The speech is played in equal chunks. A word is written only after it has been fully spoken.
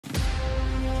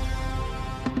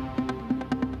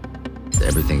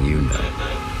everything you know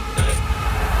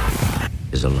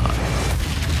is a lie.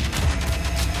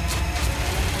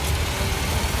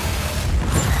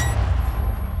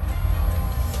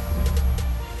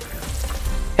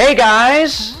 Hey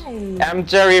guys! Hi. I'm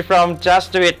Jerry from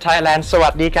Just Do It Thailand. สวั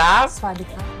สดีครับ สวัสดี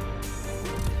ครับ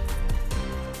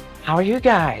How are you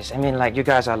guys? I mean, like, you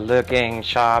guys are looking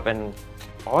sharp and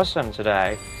awesome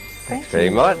today. Thanks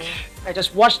very much. I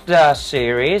just watched the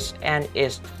series and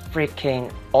it's freaking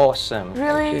awesome.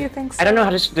 Really? You think so? I don't know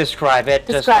how to describe it.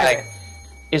 Describe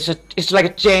just like it's like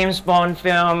a James Bond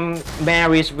film,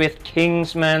 marries with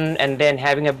Kingsman and then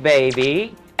having a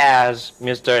baby as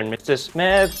Mr. and Mrs.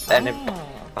 Smith and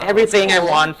everything I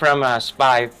want from a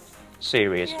spy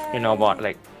series. You know what,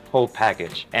 like whole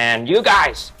package. And you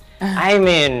guys, I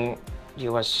mean,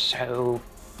 you are so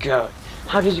good.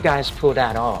 How did you guys pull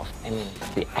that off? I mean,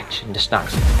 the action, the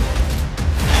stunts.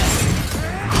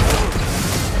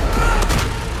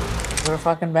 We're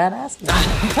fucking badass.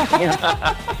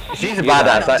 She's a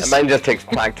badass. Mine just takes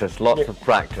practice, lots of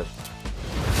practice.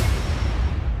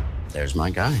 There's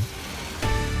my guy.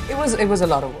 It was a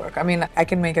lot of work. I mean, I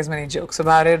can make as many jokes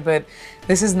about it, but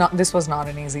this was not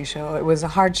an easy show. It was a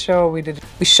hard show. We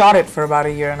shot it for about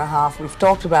a year and a half. We've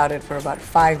talked about it for about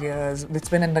 5 years. It's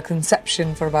been in the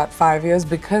conception for about 5 years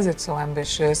because it's so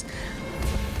ambitious.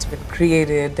 It's been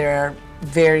created. There are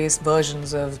various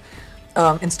versions of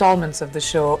installments of the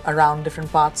show around different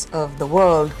parts of the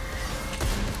world.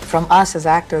 From us as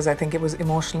actors, I think it was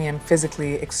emotionally and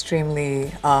physically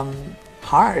extremely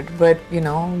hard, but you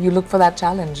know, you look for that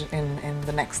challenge in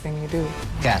the next thing you do.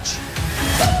 Catch.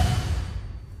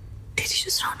 Did you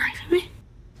just throw a knife at me?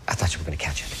 I thought you were gonna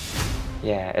catch it.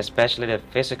 Yeah, especially the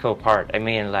physical part. I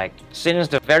mean, like, since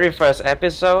the very first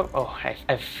episode,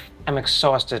 I'm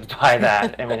exhausted by that.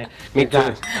 I mean, Me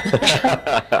too.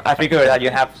 I figure that you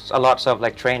have a lot of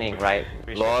like training, right?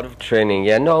 A lot of training,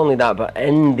 yeah. Not only that, but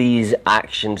in these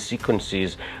action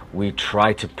sequences, we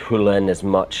try to pull in as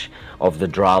much of the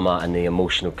drama and the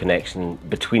emotional connection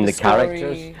between the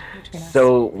characters.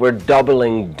 So we're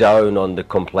doubling down on the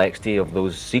complexity of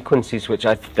those sequences, which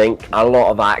I think a lot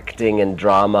of acting and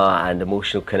drama and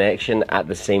emotional connection at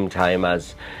the same time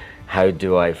as how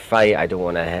do I fight? I don't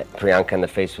want to hit Priyanka in the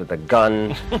face with a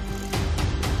gun.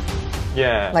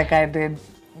 Yeah. Like I did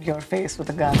your face with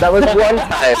a gun. That was one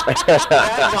time.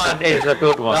 That one is a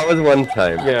good one. That was one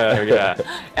time. Yeah.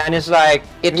 And it's like,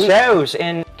 it shows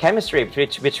in chemistry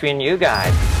between you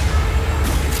guys.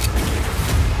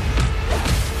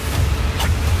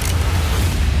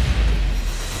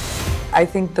 I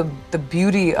think the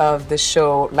beauty of the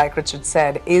show, like Richard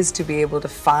said, is to be able to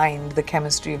find the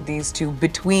chemistry of these two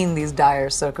between these dire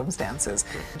circumstances.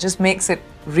 It just makes it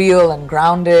real and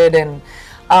grounded, and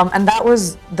that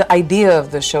was the idea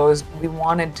of the show. Is we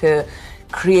wanted to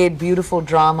create beautiful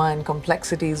drama and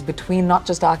complexities between not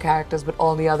just our characters but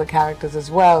all the other characters as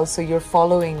well. So you're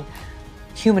following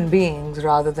human beings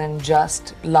rather than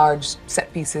just large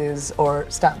set pieces or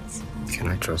stunts. Can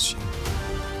I trust you?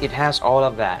 It has all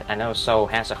of that, and also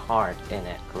has a heart in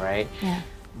it, right? Yeah.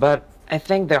 But I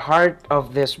think the heart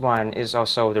of this one is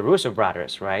also the Russo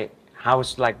Brothers, right? How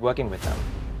it's like working with them.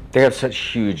 They have such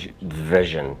huge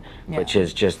vision, which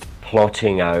is just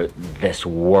plotting out this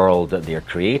world that they're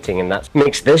creating, and that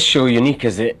makes this show unique,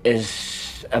 as it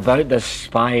is about this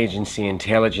spy agency,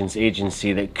 intelligence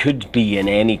agency that could be in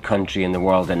any country in the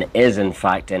world and is in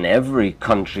fact in every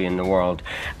country in the world,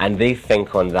 and they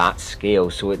think on that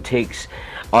scale. So it takes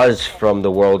us from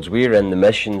the worlds we're in, the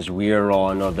missions we're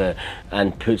on,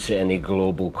 and puts it in a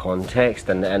global context,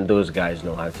 and those guys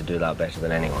know how to do that better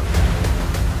than anyone.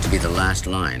 To be the last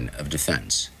line of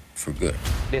defense for good.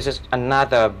 This is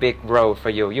another big role for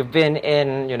you. You've been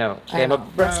in, you know, Game of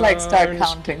Thrones. Let's like start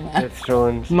counting, man.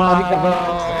 Thrones. Marvel.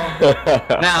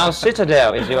 Now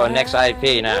Citadel is your next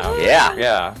IP now.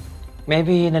 Yeah.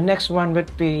 Maybe the next one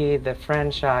would be the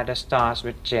franchise that starts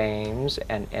with James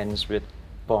and ends with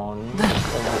Bond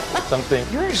or something.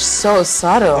 You're so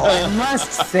subtle, I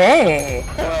must say.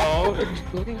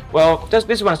 Well,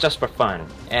 this one's just for fun.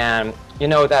 And you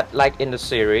know that, like in the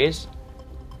series,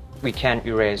 we can't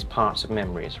erase parts of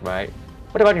memories, right?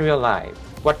 What about in real life?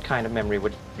 What kind of memory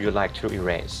would you like to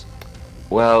erase?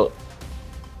 Well,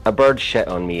 a bird shit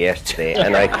on me yesterday,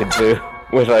 and I could do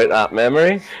without that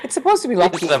memory. It's supposed to be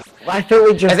lucky. I thought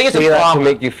we just say that to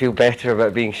make you feel better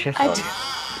about being shit on.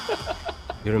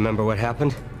 You remember what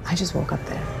happened? I just woke up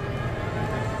there.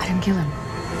 I didn't kill him.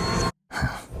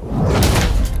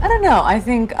 I don't know. I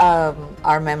think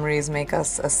our memories make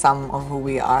us a sum of who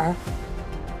we are.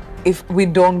 If we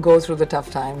don't go through the tough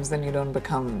times, then you don't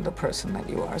become the person that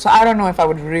you are. So I don't know if I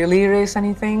would really erase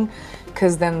anything,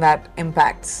 because then that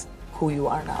impacts who you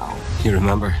are now. You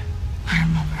remember? I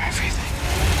remember everything.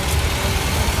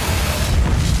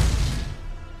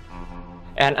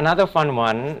 And another fun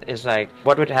one is like,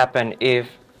 what would happen if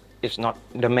it's not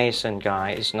the Mason guy,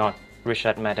 it's not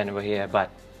Richard Madden over here, but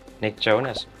Nick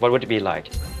Jonas? What would it be like?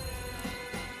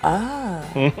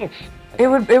 It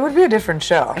would be a different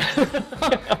show.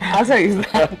 I'll tell you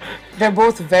that. They're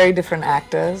both very different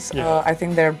actors. I think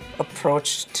their approach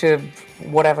to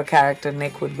whatever character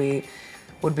Nick would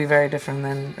be very different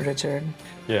than Richard.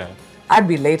 Yeah. I'd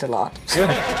be late a lot.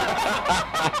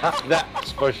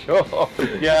 That's for sure.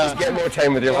 Yeah. Just get more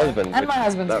time with your husband. And my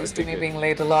husband's used to me being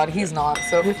late a lot. He's not.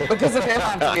 So because of him,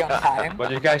 I'm be on time. But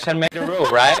you guys can make the rule,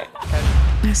 right?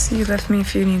 I see you left me a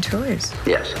few new toys.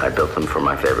 Yes, I built them for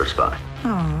my favorite spy.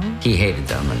 He hated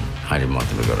them, and I didn't want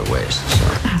them to go to waste, so...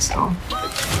 Asshole.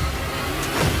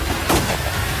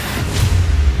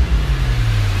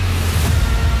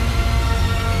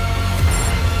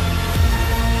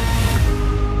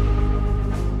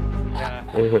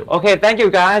 Okay, thank you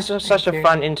guys. It was such a you.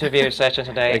 fun interview session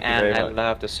today, Thank you and very I much.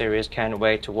 love the series. Can't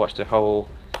wait to watch the whole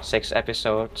 6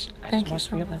 episodes. I Thank just you watched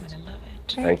so 3 of them much. and I love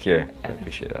it. Thank you. I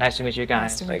appreciate that. Nice to meet you guys.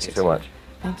 Nice to meet Thank you so much.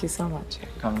 Thank you so much.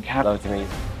 Love to meet you.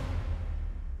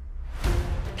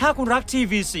 ถ้าคุณรักที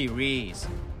วีซีรีส์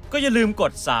ก็อย่าลืมก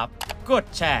ดซับกด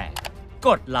แชร์ก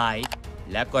ดไลค์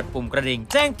และกดปุ่มกระดิ่ง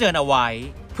แจ้งเตือนเอาไว้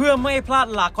เพื่อไม่พลาด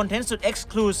หลากคอนเทนต์สุด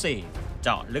Exclusive เจ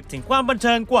าะลึกถึงความบันเ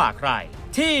ทิงกว่าใคร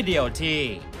ที่เดียวที่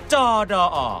จอด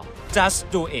อ Just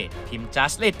Do It พิมพ์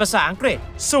Just It ภาษาอังกฤษ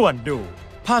ส่วนดู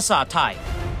ภาษาไทย